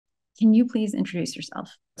Can you please introduce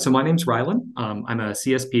yourself? So my name's Rylan. I'm a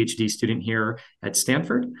CS PhD student here at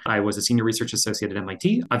Stanford. I was a senior research associate at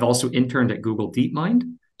MIT. I've also interned at Google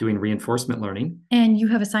DeepMind doing reinforcement learning. And you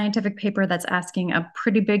have a scientific paper that's asking a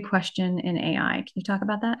pretty big question in AI. Can you talk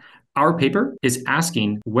about that? Our paper is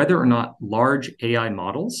asking whether or not large AI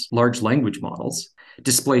models, large language models,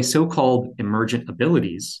 display so-called emergent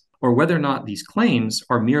abilities, or whether or not these claims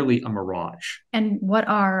are merely a mirage. And what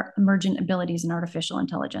are emergent abilities in artificial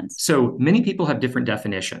intelligence? So many people have different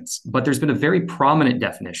definitions, but there's been a very prominent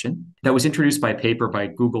definition that was introduced by a paper by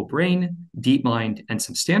Google Brain, DeepMind, and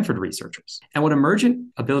some Stanford researchers. And what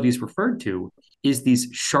emergent abilities referred to is these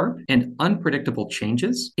sharp and unpredictable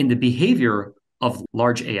changes in the behavior of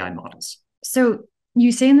large AI models. So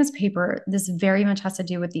you say in this paper, this very much has to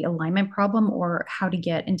do with the alignment problem or how to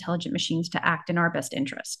get intelligent machines to act in our best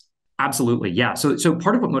interest. Absolutely, yeah. So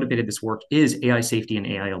part of what motivated this work is AI safety and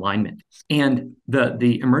AI alignment. And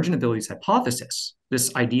the emergent abilities hypothesis,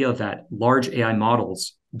 this idea that large AI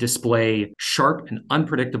models display sharp and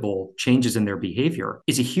unpredictable changes in their behavior,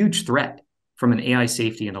 is a huge threat from an AI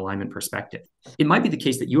safety and alignment perspective. It might be the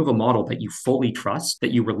case that you have a model that you fully trust, that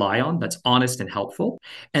you rely on, that's honest and helpful,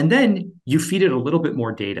 and then you feed it a little bit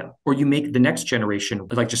more data, or you make the next generation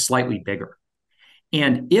like just slightly bigger.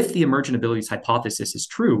 And if the emergent abilities hypothesis is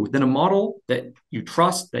true, then a model that you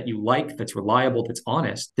trust, that you like, that's reliable, that's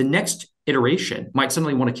honest, the next iteration might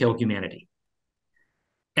suddenly want to kill humanity.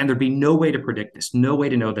 And there'd be no way to predict this, no way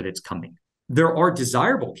to know that it's coming. There are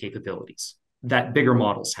desirable capabilities that bigger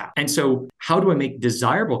models have. And so how do I make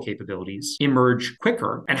desirable capabilities emerge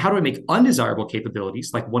quicker? And how do I make undesirable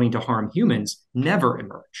capabilities, like wanting to harm humans, never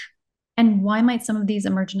emerge? And why might some of these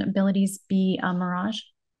emergent abilities be a mirage?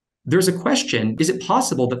 There's a question, is it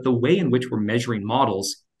possible that the way in which we're measuring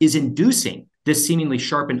models is inducing this seemingly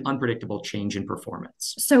sharp and unpredictable change in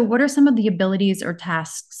performance? So what are some of the abilities or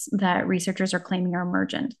tasks that researchers are claiming are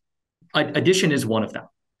emergent? Addition is one of them.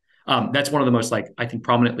 That's one of the most, I think,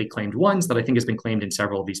 prominently claimed ones that I think has been claimed in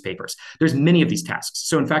several of these papers. There's many of these tasks.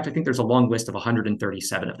 So in fact, I think there's a long list of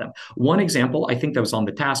 137 of them. One example, I think that was on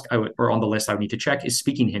the task or on the list I would need to check is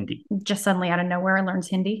speaking Hindi. Just suddenly out of nowhere learns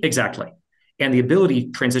Hindi? Exactly. And the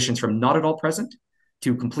ability transitions from not at all present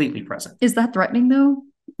to completely present. Is that threatening though?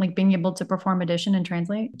 Like being able to perform addition and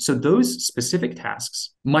translate? So those specific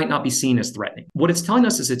tasks might not be seen as threatening. What it's telling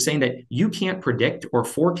us is it's saying that you can't predict or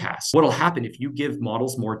forecast what will happen if you give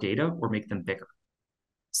models more data or make them bigger.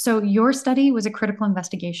 So your study was a critical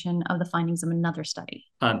investigation of the findings of another study.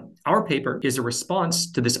 Our paper is a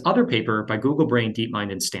response to this other paper by Google Brain,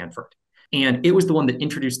 DeepMind, and Stanford. And it was the one that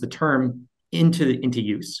introduced the term into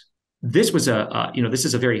use. This was this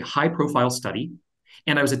is a very high profile study.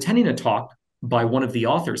 And I was attending a talk by one of the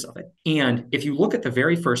authors of it. And if you look at the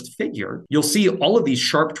very first figure, you'll see all of these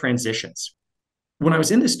sharp transitions. When I was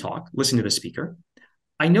in this talk, listening to the speaker,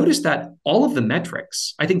 I noticed that all of the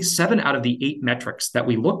metrics, I think 7 out of the 8 metrics that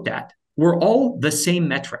we looked at were all the same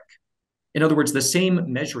metric. In other words, the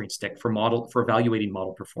same measuring stick for evaluating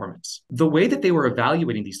model performance. The way that they were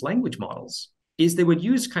evaluating these language models is they would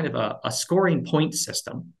use kind of a scoring point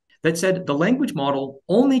system that said the language model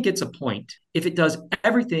only gets a point if it does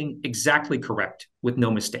everything exactly correct with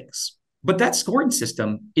no mistakes. But that scoring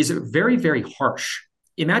system is very, very harsh.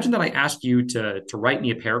 Imagine that I asked you to write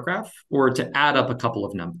me a paragraph or to add up a couple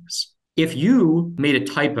of numbers. If you made a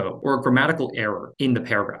typo or a grammatical error in the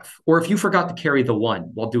paragraph, or if you forgot to carry the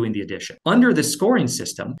 1 while doing the addition, under the scoring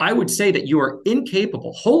system, I would say that you are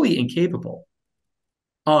incapable, wholly incapable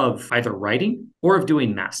of either writing or of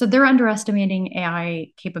doing math. So they're underestimating AI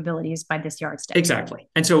capabilities by this yardstick. Exactly.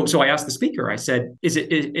 And so I asked the speaker, I said, is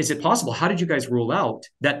it possible? How did you guys rule out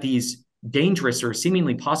that these dangerous or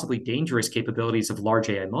seemingly possibly dangerous capabilities of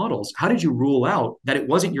large AI models, how did you rule out that it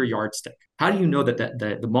wasn't your yardstick? How do you know that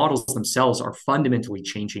the models themselves are fundamentally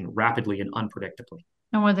changing rapidly and unpredictably?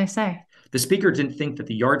 And what did they say? The speaker didn't think that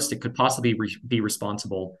the yardstick could possibly be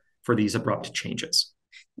responsible for these abrupt changes.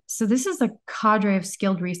 So this is a cadre of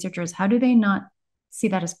skilled researchers. How do they not see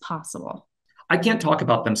that as possible? I can't talk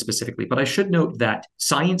about them specifically, but I should note that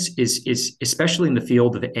science is especially in the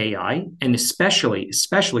field of AI, and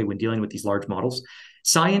especially when dealing with these large models,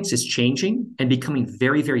 science is changing and becoming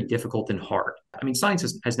very, very difficult and hard. I mean,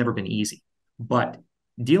 science has never been easy, but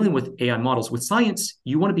dealing with AI models, with science,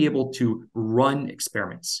 you want to be able to run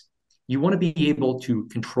experiments. You want to be able to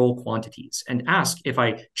control quantities and ask, if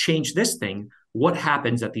I change this thing, what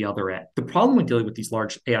happens at the other end? The problem when dealing with these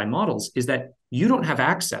large AI models is that you don't have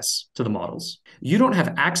access to the models. You don't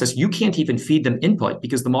have access. You can't even feed them input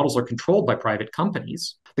because the models are controlled by private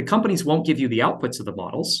companies. The companies won't give you the outputs of the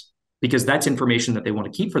models because that's information that they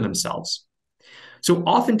want to keep for themselves. So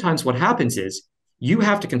oftentimes what happens is You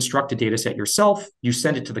have to construct a data set yourself. You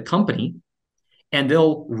send it to the company, and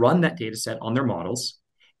they'll run that data set on their models,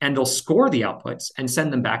 and they'll score the outputs and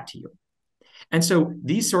send them back to you. And so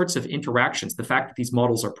these sorts of interactions, the fact that these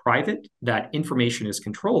models are private, that information is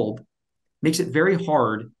controlled, makes it very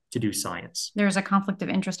hard to do science. There's a conflict of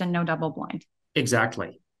interest and no double blind.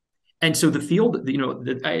 Exactly. And so the field,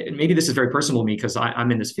 maybe this is very personal to me because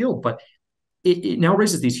I'm in this field, but it now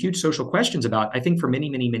raises these huge social questions about, I think for many,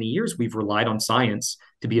 many, many years, we've relied on science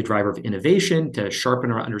to be a driver of innovation, to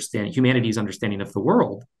sharpen our understanding, humanity's understanding of the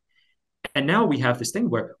world. And now we have this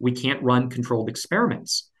thing where we can't run controlled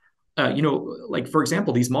experiments. Like, for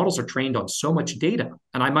example, these models are trained on so much data.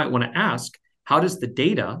 And I might want to ask, how does the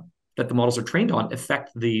data that the models are trained on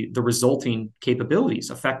affect the resulting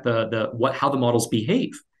capabilities, affect how the models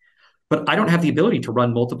behave? But I don't have the ability to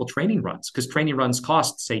run multiple training runs because training runs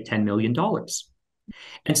cost, say, $10 million.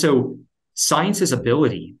 And so science's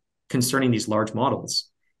ability concerning these large models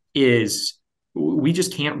is we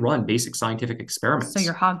just can't run basic scientific experiments. So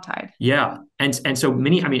you're hogtied. Yeah. And so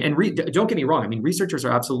many, don't get me wrong. I mean, researchers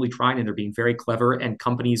are absolutely trying and they're being very clever, and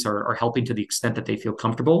companies are helping to the extent that they feel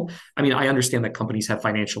comfortable. I mean, I understand that companies have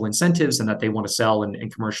financial incentives and that they want to sell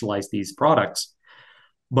and commercialize these products.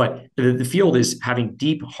 But the field is having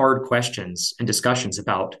deep, hard questions and discussions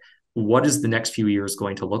about what is the next few years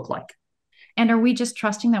going to look like. And are we just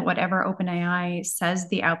trusting that whatever OpenAI says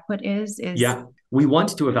the output is? Yeah, we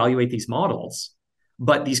want to evaluate these models,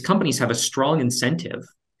 but these companies have a strong incentive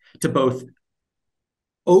to both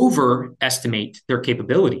overestimate their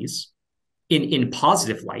capabilities in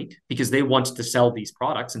positive light, because they want to sell these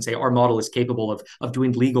products and say our model is capable of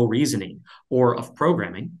doing legal reasoning or of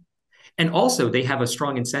programming. And also, they have a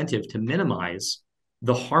strong incentive to minimize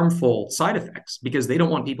the harmful side effects because they don't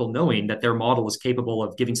want people knowing that their model is capable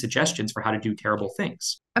of giving suggestions for how to do terrible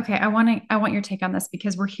things. Okay, I want your take on this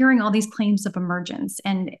because we're hearing all these claims of emergence,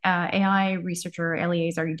 and AI researcher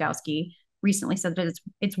Eliezer Yudowski recently said that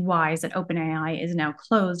it's wise that OpenAI is now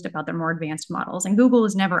closed about their more advanced models, and Google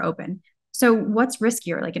is never open. So what's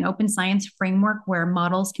riskier, like an open science framework where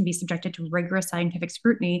models can be subjected to rigorous scientific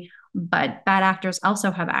scrutiny, but bad actors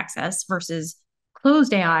also have access, versus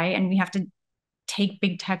closed AI and we have to take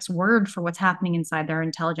big tech's word for what's happening inside their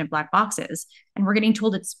intelligent black boxes? And we're getting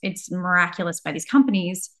told it's miraculous by these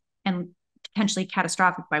companies and potentially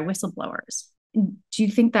catastrophic by whistleblowers. Do you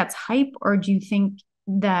think that's hype, or do you think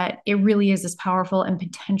that it really is this powerful and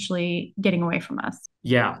potentially getting away from us?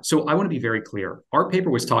 Yeah. So I want to be very clear. Our paper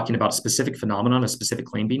was talking about a specific phenomenon, a specific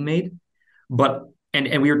claim being made, but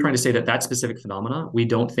and we were trying to say that specific phenomena we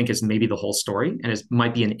don't think is maybe the whole story and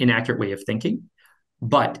might be an inaccurate way of thinking.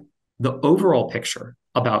 But the overall picture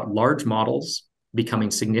about large models becoming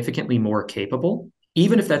significantly more capable,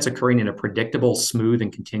 even if that's occurring in a predictable, smooth,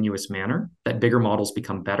 and continuous manner, that bigger models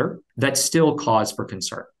become better, that's still cause for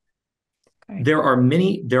concern. Okay. There are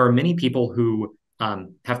many people who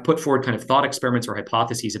have put forward kind of thought experiments or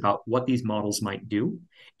hypotheses about what these models might do.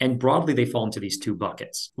 And broadly, they fall into these two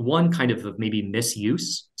buckets. One kind of maybe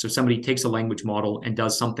misuse. So somebody takes a language model and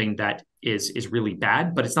does something that is really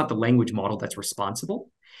bad, but it's not the language model that's responsible.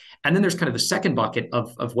 And then there's kind of the second bucket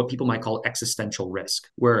of what people might call existential risk,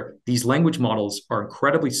 where these language models are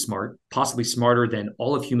incredibly smart, possibly smarter than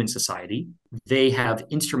all of human society. They have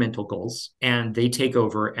instrumental goals and they take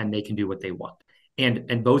over and they can do what they want.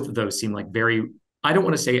 And both of those seem like very, I don't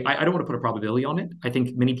want to put a probability on it. I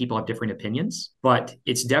think many people have different opinions, but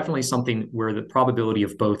it's definitely something where the probability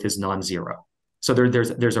of both is non-zero. So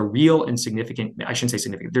there's a real and significant, I shouldn't say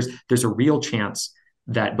significant, there's a real chance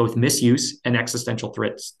that both misuse and existential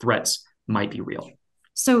threats might be real.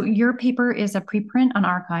 So your paper is a preprint on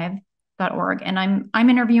archive.org, and I'm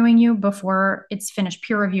interviewing you before it's finished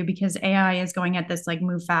peer review because AI is going at this like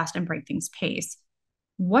move fast and break things pace.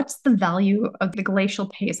 What's the value of the glacial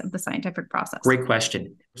pace of the scientific process? Great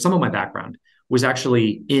question. Some of my background was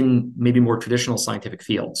actually in maybe more traditional scientific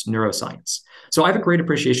fields, neuroscience. So I have a great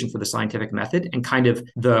appreciation for the scientific method and kind of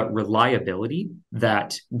the reliability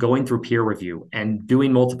that going through peer review and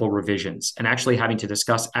doing multiple revisions and actually having to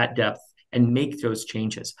discuss at depth and make those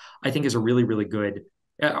changes, I think is a really, really good,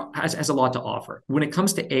 has a lot to offer. When it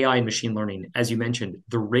comes to AI and machine learning, as you mentioned,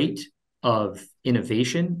 the rate of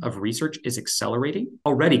innovation, of research is accelerating.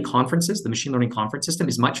 Already conferences, the machine learning conference system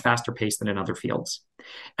is much faster paced than in other fields.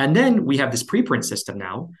 And then we have this preprint system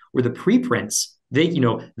now where the preprints, they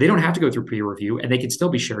don't have to go through peer review and they can still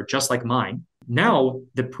be shared just like mine. Now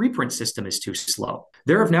the preprint system is too slow.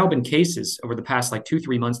 There have now been cases over the past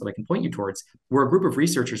 2-3 months that I can point you towards where a group of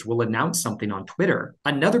researchers will announce something on Twitter.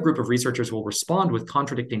 Another group of researchers will respond with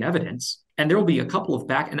contradicting evidence. And there will be a couple of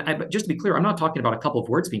just to be clear, I'm not talking about a couple of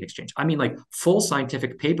words being exchanged. I mean full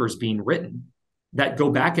scientific papers being written that go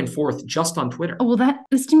back and forth just on Twitter. Oh, well,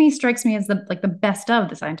 this to me strikes me as the best of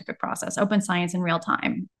the scientific process, open science in real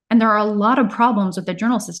time. And there are a lot of problems with the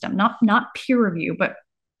journal system, not peer review, but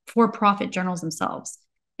for-profit journals themselves.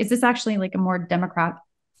 Is this actually like a more democratic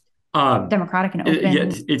and open? Yeah,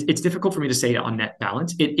 it's difficult for me to say on net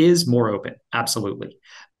balance. It is more open, absolutely.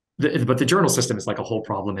 But the journal system is like a whole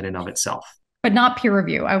problem in and of itself. But not peer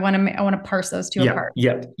review. I want to parse those two apart.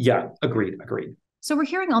 Yeah. Agreed. So we're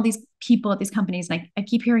hearing all these people at these companies, and I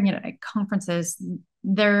keep hearing it at conferences.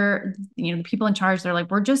 They're, the people in charge, they're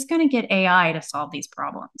like, we're just going to get AI to solve these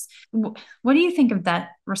problems. What do you think of that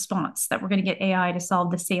response, that we're going to get AI to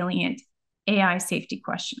solve the salient AI safety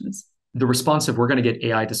questions? The response of we're going to get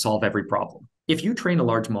AI to solve every problem. If you train a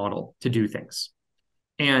large model to do things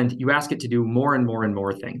and you ask it to do more and more and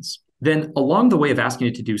more things, then along the way of asking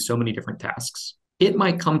it to do so many different tasks, it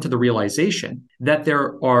might come to the realization that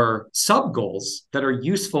there are sub-goals that are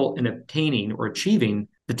useful in obtaining or achieving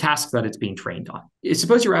the task that it's being trained on.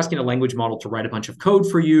 Suppose you're asking a language model to write a bunch of code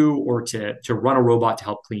for you or to run a robot to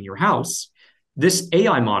help clean your house. This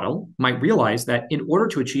AI model might realize that in order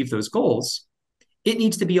to achieve those goals, it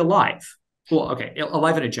needs to be alive. Well, okay,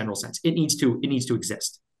 alive in a general sense. It needs to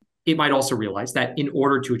exist. It might also realize that in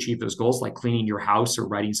order to achieve those goals, like cleaning your house or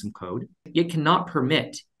writing some code, it cannot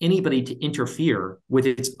permit anybody to interfere with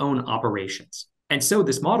its own operations. And so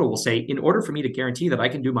this model will say, in order for me to guarantee that I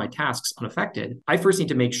can do my tasks unaffected, I first need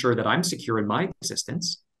to make sure that I'm secure in my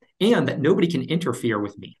existence and that nobody can interfere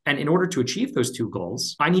with me. And in order to achieve those two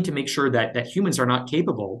goals, I need to make sure that humans are not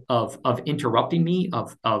capable of interrupting me,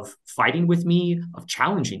 of fighting with me, of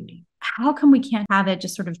challenging me. How come we can't have it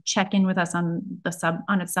just sort of check in with us on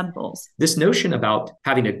its sub goals? This notion about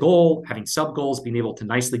having a goal, having sub goals, being able to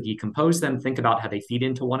nicely decompose them, think about how they feed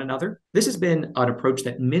into one another. This has been an approach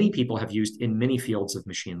that many people have used in many fields of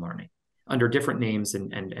machine learning under different names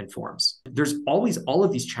and forms. There's always all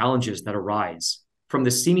of these challenges that arise from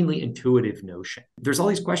the seemingly intuitive notion. There's all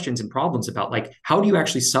these questions and problems about, like, how do you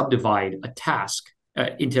actually subdivide a task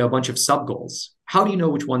into a bunch of sub goals? How do you know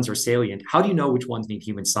which ones are salient? How do you know which ones need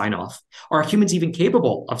human sign off? Are humans even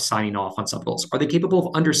capable of signing off on sub goals? Are they capable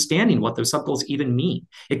of understanding what those sub goals even mean?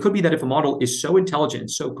 It could be that if a model is so intelligent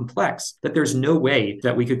and so complex that there's no way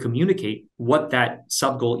that we could communicate what that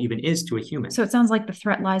sub goal even is to a human. So it sounds like the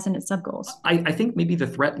threat lies in its sub goals. I think maybe the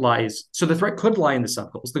threat lies. So the threat could lie in the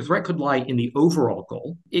sub goals. The threat could lie in the overall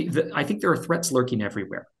goal. I think there are threats lurking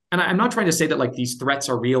everywhere. And I'm not trying to say that like these threats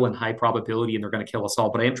are real and high probability and they're going to kill us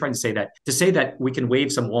all, but I am trying to say that we can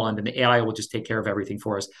wave some wand and the AI will just take care of everything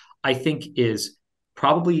for us, I think is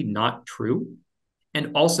probably not true.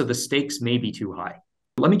 And also the stakes may be too high.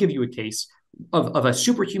 Let me give you a case of a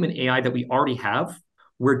superhuman AI that we already have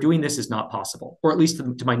where doing this is not possible, or at least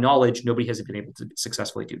to my knowledge, nobody has been able to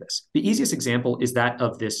successfully do this. The easiest example is that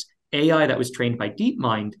of this AI that was trained by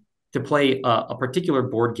DeepMind to play a particular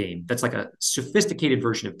board game that's like a sophisticated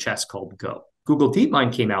version of chess called Go. Google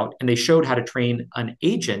DeepMind came out and they showed how to train an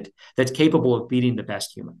agent that's capable of beating the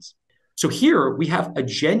best humans. So here we have a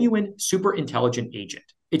genuine, super intelligent agent.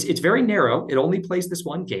 It's very narrow. It only plays this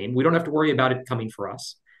one game. We don't have to worry about it coming for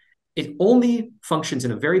us. It only functions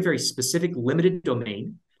in a very, very specific, limited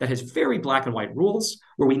domain that has very black and white rules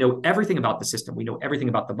where we know everything about the system. We know everything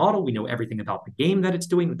about the model. We know everything about the game that it's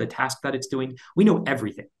doing, the task that it's doing. We know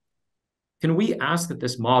everything. Can we ask that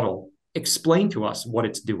this model explain to us what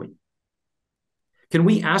it's doing? Can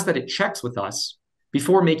we ask that it checks with us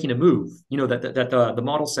before making a move? That the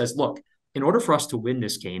model says, look, in order for us to win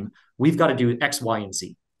this game, we've got to do X, Y, and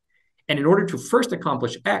Z. And in order to first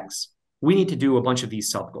accomplish X, we need to do a bunch of these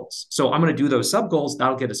sub goals. So I'm going to do those sub goals.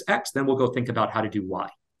 That'll get us X. Then we'll go think about how to do Y.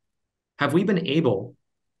 Have we been able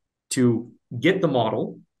to get the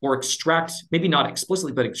model or extract, maybe not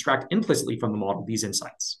explicitly, but extract implicitly from the model these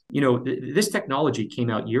insights? This technology came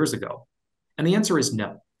out years ago. And the answer is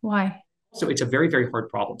no. Why? So it's a very, very hard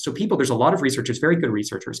problem. So there's a lot of researchers, very good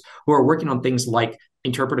researchers, who are working on things like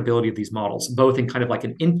interpretability of these models, both in kind of like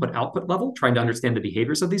an input-output level, trying to understand the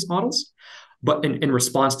behaviors of these models, but in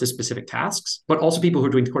response to specific tasks, but also people who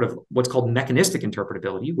are doing sort of what's called mechanistic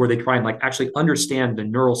interpretability, where they try and like actually understand the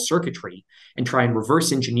neural circuitry and try and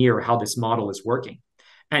reverse engineer how this model is working.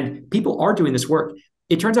 And people are doing this work.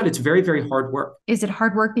 It turns out it's very, very hard work. Is it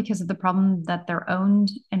hard work because of the problem that they're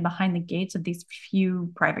owned and behind the gates of these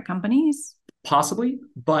few private companies? Possibly,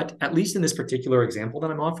 but at least in this particular example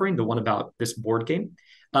that I'm offering, the one about this board game,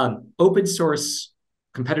 open source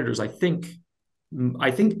competitors, I think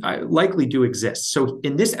likely do exist. So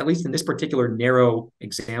at least in this particular narrow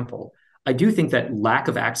example, I do think that lack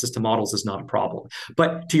of access to models is not a problem.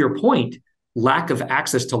 But to your point, lack of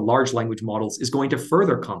access to large language models is going to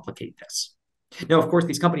further complicate this. Now, of course,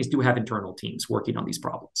 these companies do have internal teams working on these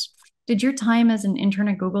problems. Did your time as an intern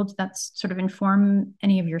at Google, did that sort of inform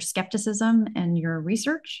any of your skepticism and your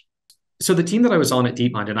research? So the team that I was on at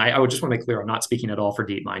DeepMind, and I would just want to make clear, I'm not speaking at all for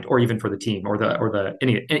DeepMind or even for the team or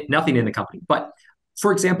nothing in the company. But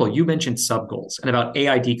for example, you mentioned sub goals and about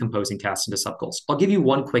AI decomposing tasks into sub goals. I'll give you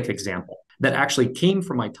one quick example that actually came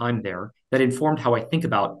from my time there that informed how I think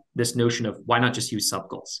about this notion of why not just use sub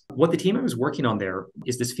goals. What the team I was working on there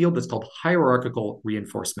is this field that's called hierarchical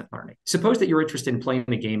reinforcement learning. Suppose that you're interested in playing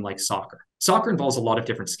a game like soccer. Soccer involves a lot of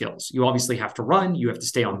different skills. You obviously have to run, you have to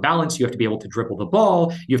stay on balance, you have to be able to dribble the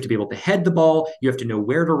ball, you have to be able to head the ball, you have to know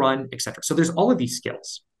where to run, etc. So there's all of these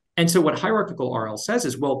skills. And so what hierarchical RL says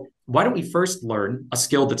is, well, why don't we first learn a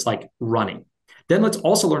skill that's like running? Then let's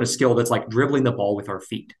also learn a skill that's like dribbling the ball with our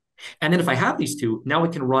feet. And then if I have these two, now I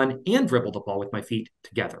can run and dribble the ball with my feet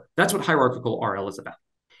together. That's what hierarchical RL is about.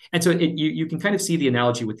 And so you can kind of see the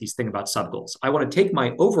analogy with these things about sub goals. I want to take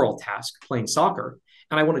my overall task, playing soccer,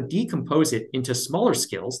 and I want to decompose it into smaller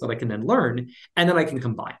skills that I can then learn, and then I can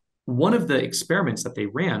combine. One of the experiments that they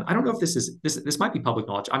ran, I don't know if this might be public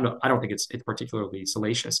knowledge. I don't think it's particularly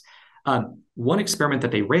salacious. One experiment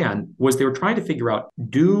that they ran was they were trying to figure out,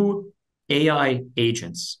 do AI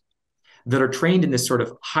agents that are trained in this sort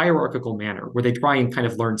of hierarchical manner where they try and kind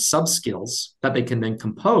of learn sub skills that they can then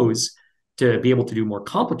compose to be able to do more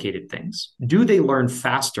complicated things, do they learn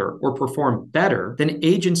faster or perform better than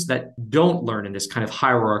agents that don't learn in this kind of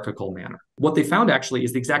hierarchical manner? What they found actually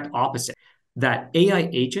is the exact opposite, that AI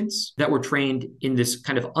agents that were trained in this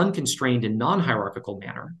kind of unconstrained and non-hierarchical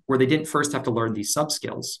manner, where they didn't first have to learn these sub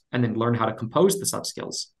skills and then learn how to compose the sub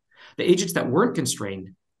skills, the agents that weren't constrained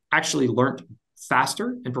actually learned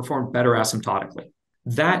faster and performed better asymptotically.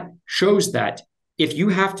 That shows that if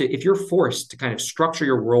you're forced to kind of structure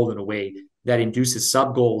your world in a way that induces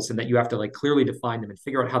sub goals and that you have to like clearly define them and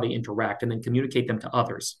figure out how they interact and then communicate them to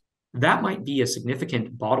others, that might be a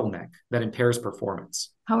significant bottleneck that impairs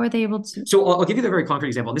performance. How are they able to? So I'll give you the very concrete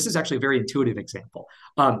example. This is actually a very intuitive example.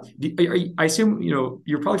 I assume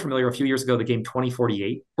you're probably familiar. A few years ago, the game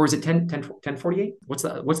 2048, or is it 1048? What's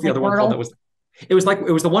the other one called? It was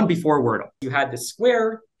the one before Wordle. You had this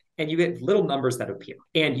square, and you get little numbers that appear.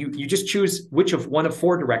 And you just choose which of one of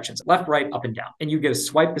four directions, left, right, up, and down. And you get to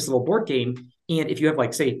swipe this little board game. And if you have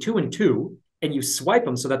like, say, 2 and 2, and you swipe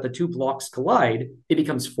them so that the two blocks collide, it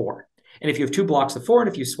becomes 4. And if you have two blocks of 4, and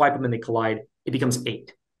if you swipe them and they collide, it becomes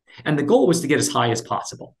 8. And the goal was to get as high as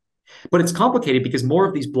possible. But it's complicated because more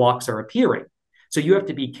of these blocks are appearing. So you have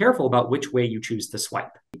to be careful about which way you choose to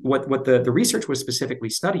swipe. What the research was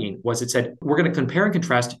specifically studying was, it said, we're going to compare and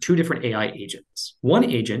contrast 2 different AI agents. One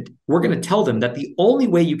agent, we're going to tell them that the only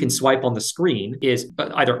way you can swipe on the screen is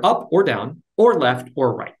either up or down or left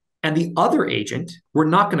or right. And the other agent, we're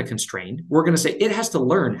not going to constrain. We're going to say it has to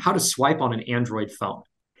learn how to swipe on an Android phone.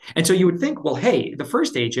 And so you would think, well, hey, the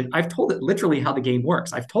first agent, I've told it literally how the game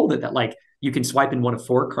works. I've told it that like you can swipe in one of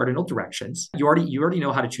 4 cardinal directions. You already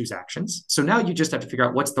know how to choose actions. So now you just have to figure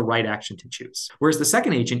out what's the right action to choose. Whereas the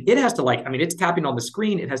second agent, it has to it's tapping on the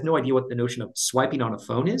screen. It has no idea what the notion of swiping on a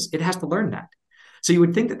phone is. It has to learn that. So you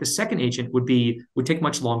would think that the second agent would take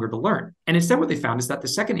much longer to learn. And instead what they found is that the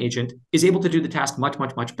second agent is able to do the task much,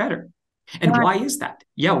 much, much better. And why is that?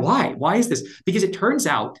 Yeah, why? Why is this? Because it turns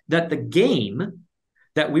out that the game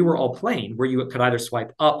that we were all playing, where you could either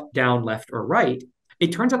swipe up, down, left, or right,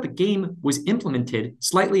 it turns out the game was implemented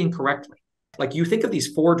slightly incorrectly. Like you think of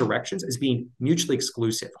these 4 directions as being mutually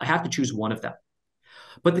exclusive. I have to choose one of them.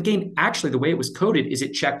 But the game, actually, the way it was coded is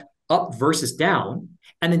it checked up versus down,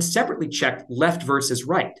 and then separately checked left versus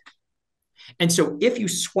right. And so if you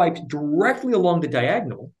swiped directly along the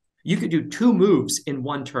diagonal, you could do 2 moves in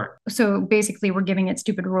one turn. So basically we're giving it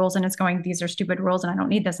stupid rules and it's going, these are stupid rules and I don't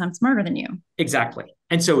need this. I'm smarter than you. Exactly.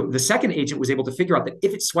 And so the second agent was able to figure out that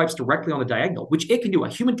if it swipes directly on the diagonal, which it can do, a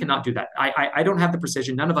human cannot do that. I don't have the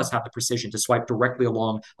precision. None of us have the precision to swipe directly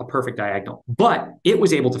along a perfect diagonal, but it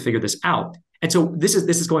was able to figure this out. And so this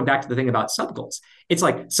is going back to the thing about sub goals. It's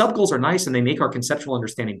like sub goals are nice and they make our conceptual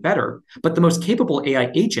understanding better, but the most capable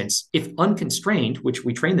AI agents, if unconstrained, which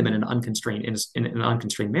we train them in an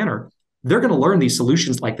unconstrained manner, they're going to learn these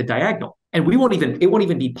solutions like the diagonal. And it won't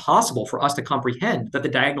even be possible for us to comprehend that the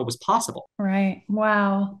diagonal was possible. Right.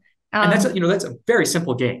 Wow. And that's a very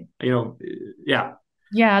simple game. Yeah.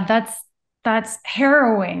 Yeah, that's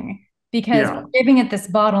harrowing because we're giving it this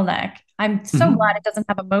bottleneck. I'm so glad it doesn't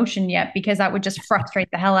have emotion yet, because that would just frustrate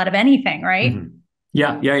the hell out of anything, right? Mm-hmm.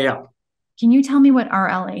 Yeah. Can you tell me what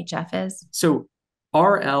RLHF is? So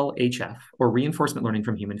RLHF, or reinforcement learning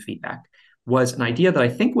from human feedback, was an idea that I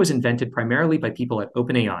think was invented primarily by people at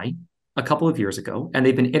OpenAI a couple of years ago, and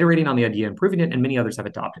they've been iterating on the idea, improving it, and many others have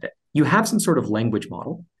adopted it. You have some sort of language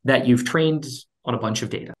model that you've trained on a bunch of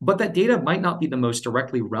data, but that data might not be the most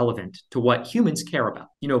directly relevant to what humans care about.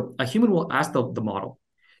 A human will ask the model,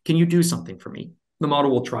 can you do something for me? The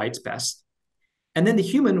model will try its best. And then the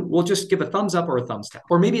human will just give a thumbs up or a thumbs down.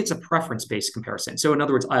 Or maybe it's a preference-based comparison. So in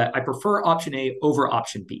other words, I prefer option A over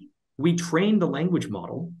option B. We train the language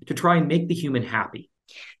model to try and make the human happy.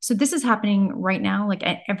 So this is happening right now, like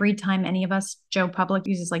every time any of us, Joe Public,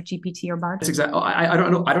 uses like GPT or Bard? That's exactly. I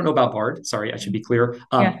don't know. I don't know about Bard. Sorry, I should be clear.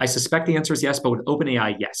 I suspect the answer is yes, but with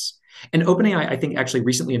OpenAI, yes. And OpenAI, I think, actually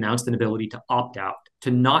recently announced an ability to opt out,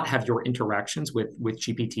 to not have your interactions with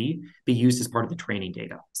GPT be used as part of the training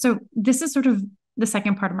data. So this is sort of the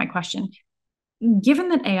second part of my question. Given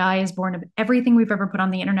that AI is born of everything we've ever put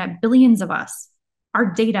on the internet, billions of us, our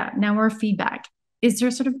data, now our feedback, is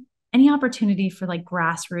there sort of any opportunity for like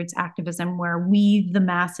grassroots activism where we, the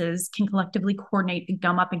masses, can collectively coordinate and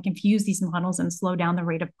gum up and confuse these models and slow down the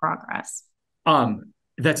rate of progress?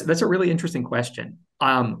 That's a really interesting question.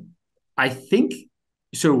 I think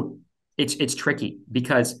so. It's tricky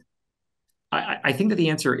because I think that the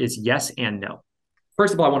answer is yes and no.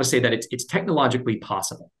 First of all, I want to say that it's technologically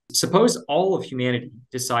possible. Suppose all of humanity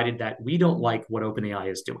decided that we don't like what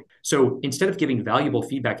OpenAI is doing. So instead of giving valuable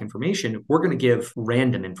feedback information, we're going to give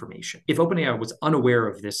random information. If OpenAI was unaware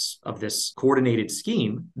of this coordinated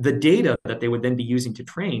scheme, the data that they would then be using to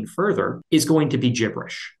train further is going to be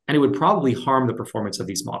gibberish, and it would probably harm the performance of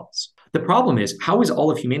these models. The problem is, how is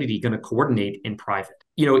all of humanity going to coordinate in private?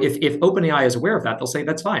 If OpenAI is aware of that, they'll say,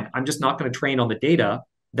 that's fine. I'm just not going to train on the data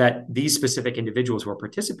that these specific individuals who are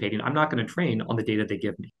participating, I'm not going to train on the data they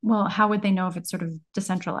give me. Well, how would they know if it's sort of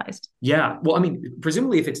decentralized? Yeah. Well, I mean,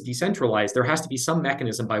 presumably if it's decentralized, there has to be some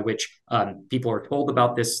mechanism by which people are told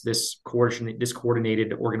about this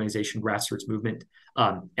coordinated organization, grassroots movement.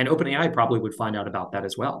 And OpenAI probably would find out about that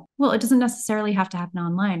as well. Well, it doesn't necessarily have to happen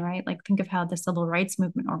online, right? Like think of how the civil rights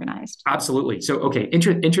movement organized. Absolutely. So, okay,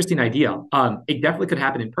 interesting idea. It definitely could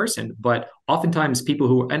happen in person, but oftentimes people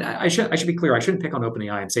who, and I should be clear, I shouldn't pick on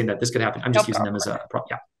OpenAI and saying that this could happen. I'm just using them as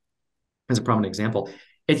a prominent example.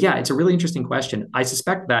 It's a really interesting question. I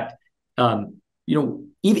suspect that, even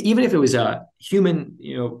if it was a human,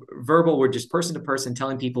 verbal or just person to person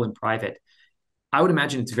telling people in private, I would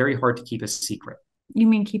imagine it's very hard to keep a secret. You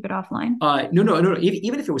mean keep it offline? No.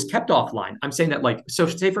 Even if it was kept offline, I'm saying that so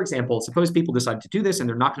say, for example, suppose people decide to do this and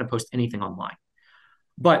they're not going to post anything online.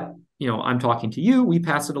 But, I'm talking to you, we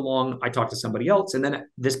pass it along, I talk to somebody else, and then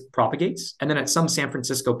this propagates. And then at some San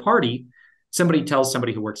Francisco party, somebody tells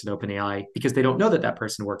somebody who works at OpenAI because they don't know that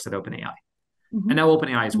person works at OpenAI. Mm-hmm. And now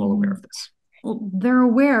OpenAI is well aware of this. Well, they're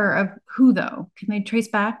aware of who, though? Can they trace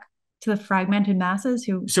back to the fragmented masses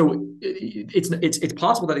who? So it's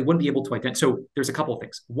possible that they wouldn't be able to identify. So there's a couple of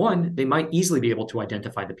things. One, they might easily be able to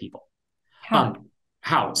identify the people.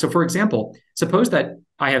 How? So for example, suppose that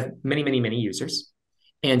I have many, many, many users,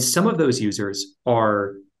 and some of those users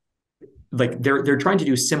are they're trying to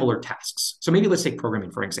do similar tasks. So maybe let's take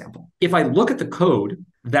programming, for example. If I look at the code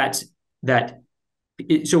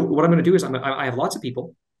so what I'm going to do is I have lots of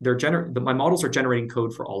people. My models are generating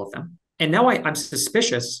code for all of them. And now I'm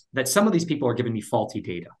suspicious that some of these people are giving me faulty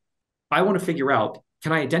data. I want to figure out,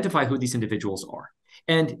 can I identify who these individuals are?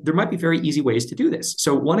 And there might be very easy ways to do this.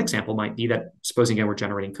 So one example might be that, supposing again we're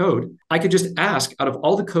generating code, I could just ask, out of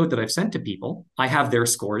all the code that I've sent to people, I have their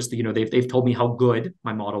scores. They've told me how good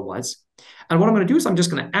my model was. And what I'm going to do is I'm just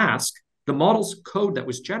going to ask the model's code that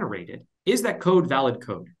was generated, is that code valid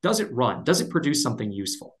code? Does it run? Does it produce something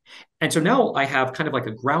useful? And so now I have kind of like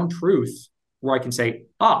a ground truth where I can say,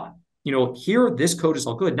 here, this code is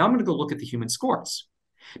all good. Now I'm going to go look at the human scores.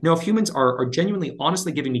 Now, if humans are genuinely,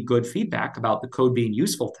 honestly giving me good feedback about the code being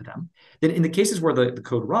useful to them, then in the cases where the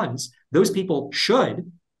code runs, those people should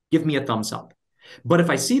give me a thumbs up. But if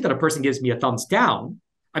I see that a person gives me a thumbs down,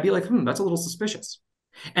 I'd be like, that's a little suspicious.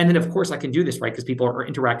 And then, of course, I can do this, right? Because people are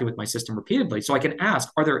interacting with my system repeatedly. So I can ask,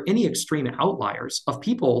 are there any extreme outliers of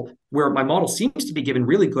people where my model seems to be giving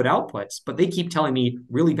really good outputs, but they keep telling me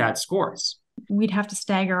really bad scores? We'd have to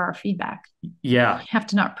stagger our feedback. Yeah. We'd have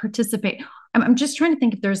to not participate. I'm just trying to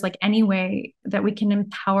think if there's any way that we can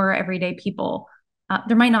empower everyday people.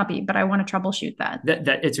 There might not be, but I want to troubleshoot that.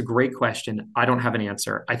 That it's a great question. I don't have an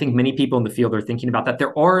answer. I think many people in the field are thinking about that.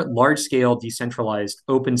 There are large-scale, decentralized,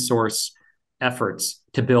 open source efforts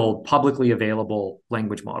to build publicly available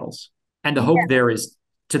language models. And the hope there is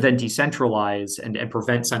to then decentralize and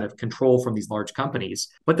prevent kind of control from these large companies.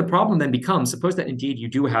 But the problem then becomes, suppose that indeed you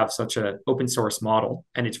do have such an open source model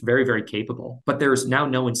and it's very, very capable, but there's now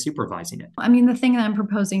no one supervising it. I mean, the thing that I'm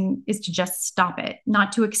proposing is to just stop it,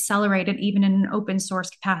 not to accelerate it even in an open source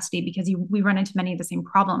capacity, because we run into many of the same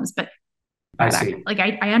problems. But I see. like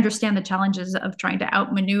I understand the challenges of trying to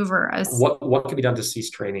outmaneuver us. What can be done to cease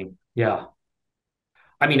training? Yeah.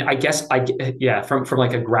 I mean, I guess yeah, from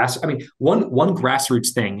like I mean, one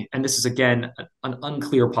grassroots thing, and this is again an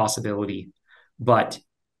unclear possibility, but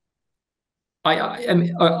I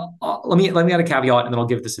mean, let me add a caveat, and then I'll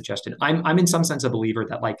give the suggestion. I'm in some sense a believer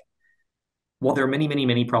that, like, while there are many, many,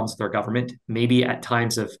 many problems with our government, maybe at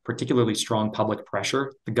times of particularly strong public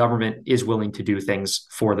pressure, the government is willing to do things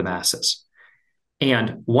for the masses.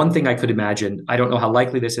 And one thing I could imagine, I don't know how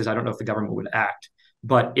likely this is, I don't know if the government would act,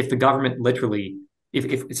 but if the government literally,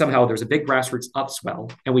 if somehow there's a big grassroots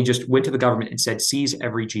upswell and we just went to the government and said, seize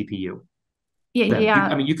every GPU, then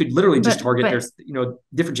I mean, you could literally just target, there's,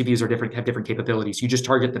 different GPUs have different capabilities. You just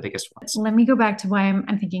target the biggest ones. Let me go back to why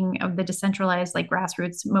I'm thinking of the decentralized, like,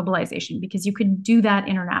 grassroots mobilization, because you could do that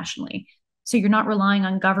internationally. So you're not relying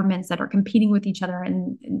on governments that are competing with each other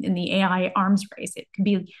in the AI arms race. It could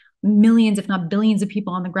be millions, if not billions, of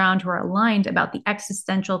people on the ground who are aligned about the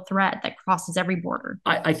existential threat that crosses every border.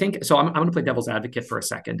 I think so. I'm going to play devil's advocate for a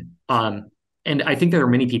second. And I think there are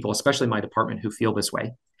many people, especially in my department, who feel this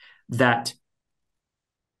way, that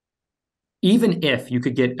even if you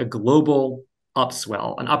could get a global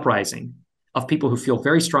upswell, an uprising of people who feel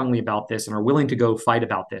very strongly about this and are willing to go fight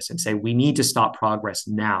about this and say, we need to stop progress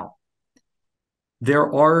now,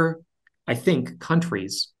 there are, I think,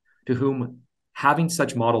 countries to whom having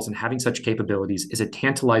such models and having such capabilities is a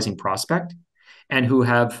tantalizing prospect, and who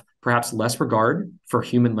have perhaps less regard for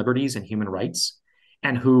human liberties and human rights,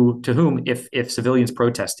 and to whom, if civilians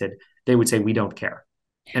protested, they would say, we don't care.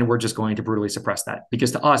 And we're just going to brutally suppress that.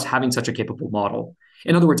 Because to us, having such a capable model,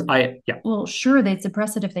 in other words, Well, sure, they'd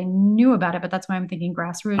suppress it if they knew about it, but that's why I'm thinking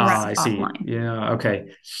grassroots I see. offline. Yeah,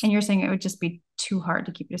 okay. And you're saying it would just be too hard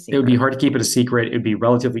to keep it a secret. It would be hard to keep it a secret. It would be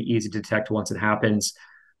relatively easy to detect once it happens.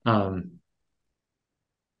 I'm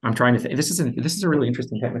trying to think. This is a really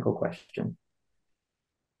interesting technical question.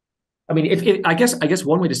 I mean, I guess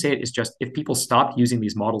one way to say it is just if people stopped using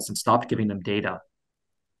these models and stopped giving them data,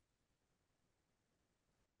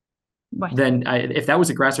 then if that was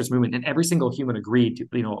a grassroots movement and every single human agreed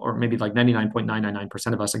to, or maybe like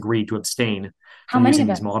 99.999% of us agreed to abstain from using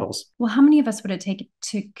these models. Well, how many of us would it take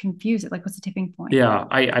to confuse it? Like, what's the tipping point? Yeah,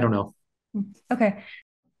 I don't know. Okay.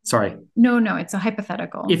 Sorry. No, it's a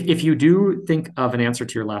hypothetical. If you do think of an answer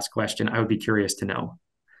to your last question, I would be curious to know.